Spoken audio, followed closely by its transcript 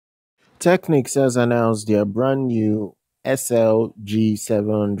Technics has announced their brand new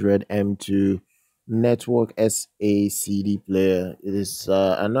SL-G700M2 network SACD player. It is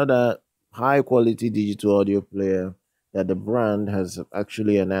another high quality digital audio player that the brand has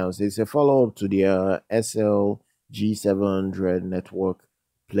actually announced. It's a follow up to their SL-G700 network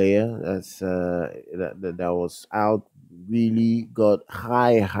player that was out, really got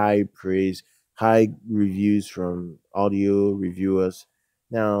high praise, high reviews from audio reviewers.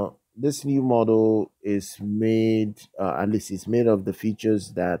 Now, this new model is made, at least it's made of the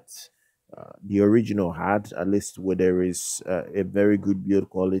features that the original had, at least where there is a very good build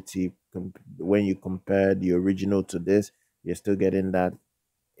quality. When you compare the original to this, you're still getting that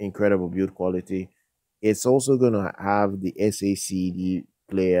incredible build quality. It's also going to have the SACD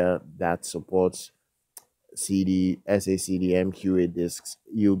player that supports SACD MQA discs.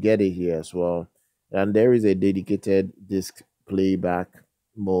 You get it here as well. And there is a dedicated disc playback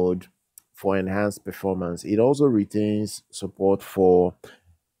mode for enhanced performance. It also retains support for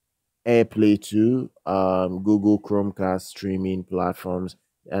AirPlay 2, Google Chromecast streaming platforms,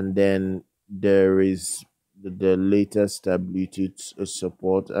 and then there is the latest Bluetooth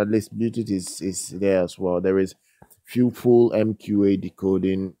support. At least Bluetooth is there as well. There is few full MQA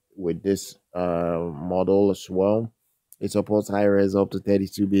decoding with this model as well. It supports high res up to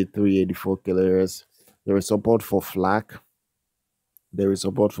 32-bit 384 kilohertz. There is support for FLAC. There is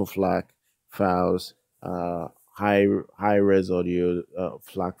support for FLAC files, high res audio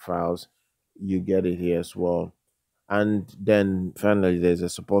FLAC files. You get it here as well. And then finally, there's a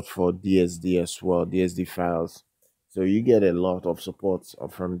support for DSD as well, DSD files. So you get a lot of support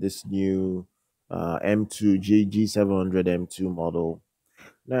from this new M2 G700M2 model.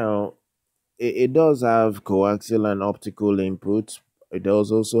 Now, it does have coaxial and optical inputs. It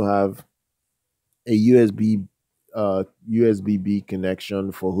does also have a USB-B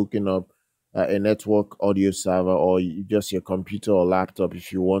connection for hooking up a network audio server, or just your computer or laptop.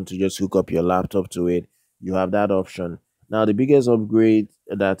 If you want to just hook up your laptop to it, you have that option. Now, the biggest upgrade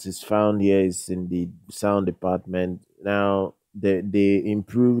that is found here is in the sound department. Now, they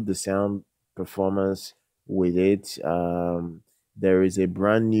improved the sound performance with it. There is a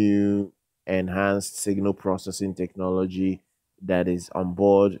brand new enhanced signal processing technology that is on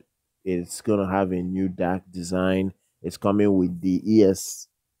board. It's going to have a new DAC design. It's coming with the ES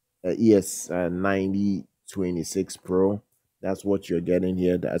 9026 Pro. That's what you're getting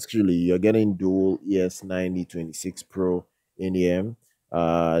here. Actually, you're getting dual ES 9026 Pro in here.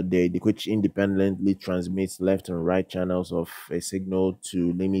 Which independently transmits left and right channels of a signal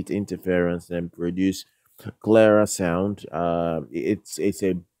to limit interference and produce clearer sound. It's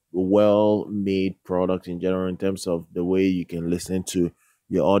a well-made product in general in terms of the way you can listen to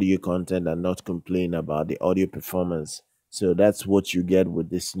your audio content and not complain about the audio performance. So that's what you get with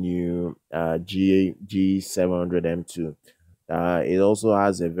this new G700M2. It also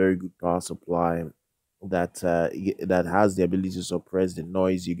has a very good power supply that has the ability to suppress the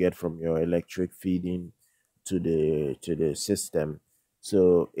noise you get from your electric feeding to the system.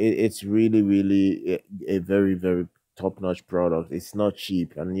 So it's really a very top-notch product. It's not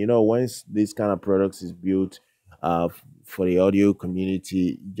cheap, and once this kind of products is built for the audio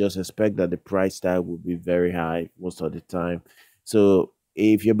community, just expect that the price tag will be very high most of the time. So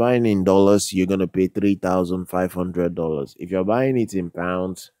if you're buying in dollars, you're gonna pay $3,500. If you're buying it in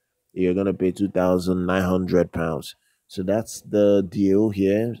pounds, you're gonna pay £2,900. So that's the deal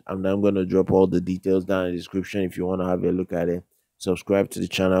here. And I'm gonna drop all the details down in the description if you want to have a look at it. Subscribe to the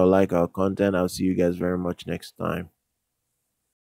channel, like our content. I'll see you guys very much next time.